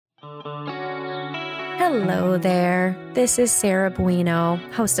Hello there. This is Sarah Bueno,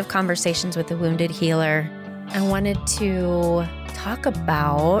 host of Conversations with a Wounded Healer. I wanted to talk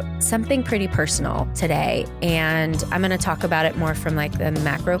about something pretty personal today, and I'm going to talk about it more from like the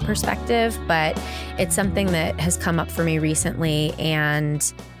macro perspective, but it's something that has come up for me recently, and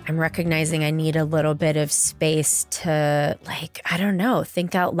I'm recognizing I need a little bit of space to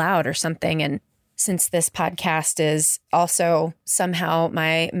think out loud or something. And since this podcast is also somehow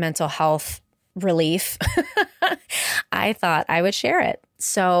my mental health relief, I thought I would share it.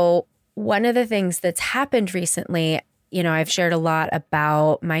 So one of the things that's happened recently, I've shared a lot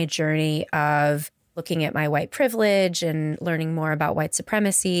about my journey of looking at my white privilege and learning more about white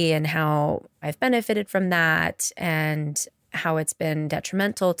supremacy and how I've benefited from that and how it's been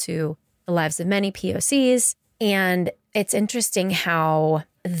detrimental to the lives of many POCs. And it's interesting how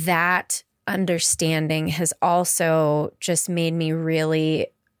that understanding has also just made me really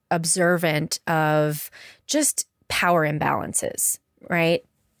observant of just power imbalances, right?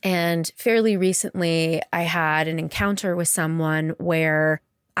 And fairly recently, I had an encounter with someone where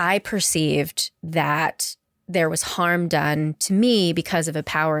I perceived that there was harm done to me because of a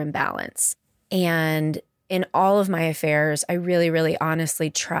power imbalance. And in all of my affairs, I really, really honestly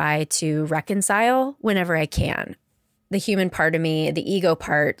try to reconcile whenever I can. The human part of me, the ego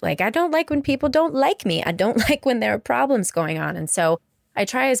part, I don't like when people don't like me. I don't like when there are problems going on. And so I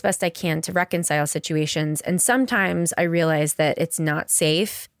try as best I can to reconcile situations. And sometimes I realize that it's not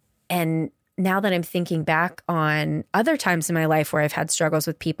safe. And now that I'm thinking back on other times in my life where I've had struggles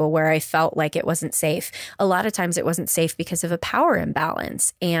with people where I felt like it wasn't safe, a lot of times it wasn't safe because of a power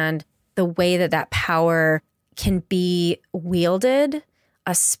imbalance and the way that that power can be wielded,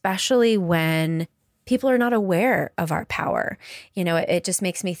 especially when people are not aware of our power. It just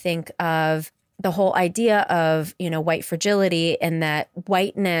makes me think of the whole idea of, white fragility, and that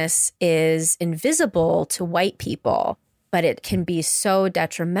whiteness is invisible to white people, but it can be so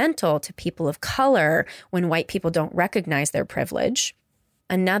detrimental to people of color when white people don't recognize their privilege.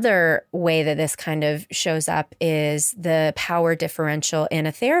 Another way that this kind of shows up is the power differential in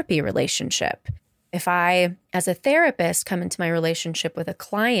a therapy relationship. If I, as a therapist, come into my relationship with a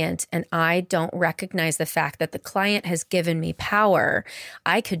client and I don't recognize the fact that the client has given me power,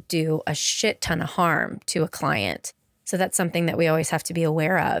 I could do a shit ton of harm to a client. So that's something that we always have to be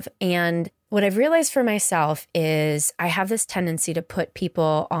aware of. And what I've realized for myself is I have this tendency to put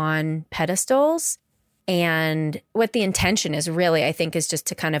people on pedestals. And what the intention is really, I think, is just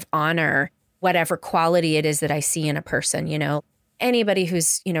to kind of honor whatever quality it is that I see in a person. Anybody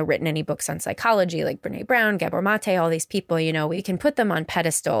who's, written any books on psychology, like Brené Brown, Gabor Mate, all these people, we can put them on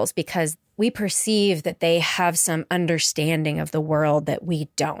pedestals because we perceive that they have some understanding of the world that we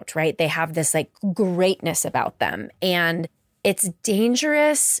don't, right? They have this greatness about them. And it's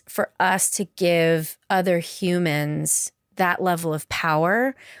dangerous for us to give other humans that level of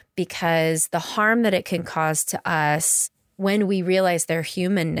power because the harm that it can cause to us when we realize their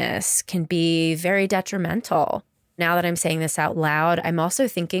humanness can be very detrimental. Now that I'm saying this out loud, I'm also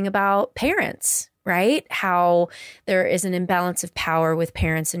thinking about parents, right? How there is an imbalance of power with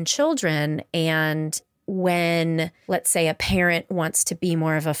parents and children. And when, let's say, a parent wants to be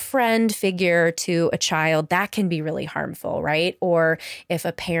more of a friend figure to a child, that can be really harmful, right? Or if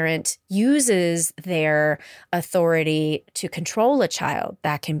a parent uses their authority to control a child,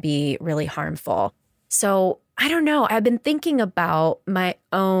 that can be really harmful. So I don't know. I've been thinking about my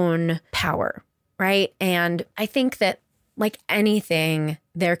own power, right? And I think that like anything,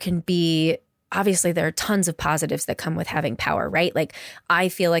 there are tons of positives that come with having power, right? I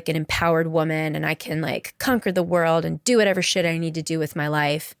feel like an empowered woman and I can conquer the world and do whatever shit I need to do with my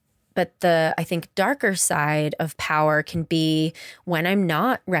life. But the, I think, darker side of power can be when I'm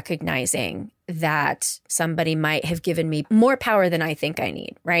not recognizing that somebody might have given me more power than I think I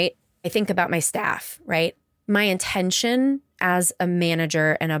need, right? I think about my staff, right? My intention as a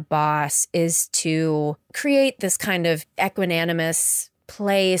manager and a boss is to create this kind of equanimous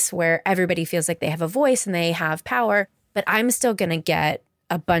place where everybody feels like they have a voice and they have power, but I'm still going to get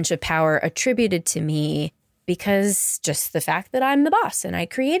a bunch of power attributed to me because just the fact that I'm the boss and I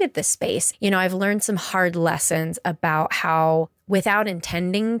created this space. I've learned some hard lessons about how without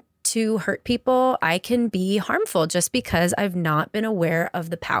intending to hurt people, I can be harmful just because I've not been aware of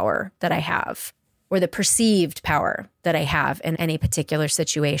the power that I have or the perceived power that I have in any particular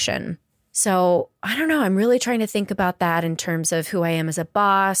situation. So I don't know. I'm really trying to think about that in terms of who I am as a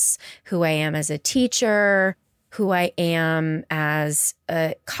boss, who I am as a teacher, who I am as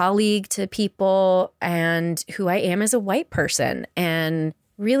a colleague to people, and who I am as a white person, and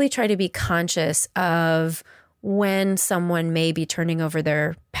really try to be conscious of when someone may be turning over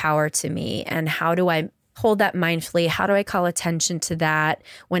their power to me, and how do I hold that mindfully? How do I call attention to that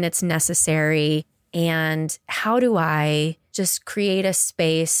when it's necessary? And how do I just create a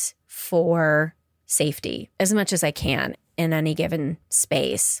space for safety as much as I can in any given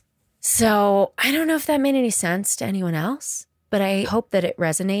space? So I don't know if that made any sense to anyone else, but I hope that it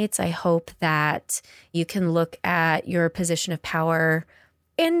resonates. I hope that you can look at your position of power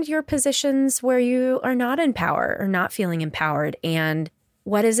and your positions where you are not in power or not feeling empowered. And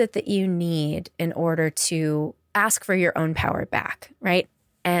what is it that you need in order to ask for your own power back, right?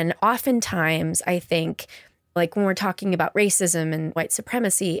 And oftentimes I think, like when we're talking about racism and white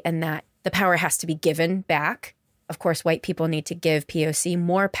supremacy and that the power has to be given back, of course, white people need to give POC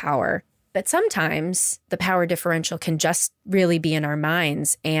more power. But sometimes the power differential can just really be in our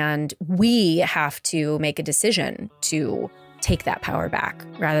minds, and we have to make a decision to take that power back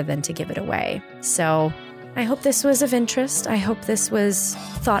rather than to give it away. So I hope this was of interest. I hope this was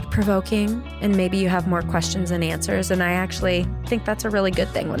thought-provoking, and maybe you have more questions than answers. And I actually think that's a really good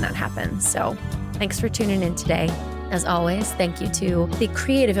thing when that happens. So thanks for tuning in today. As always, thank you to the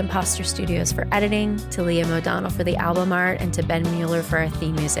Creative Imposter Studios for editing, to Liam O'Donnell for the album art, and to Ben Mueller for our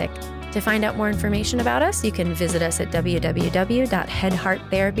theme music. To find out more information about us, you can visit us at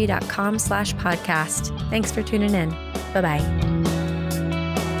www.headhearttherapy.com/podcast. Thanks for tuning in. Bye-bye.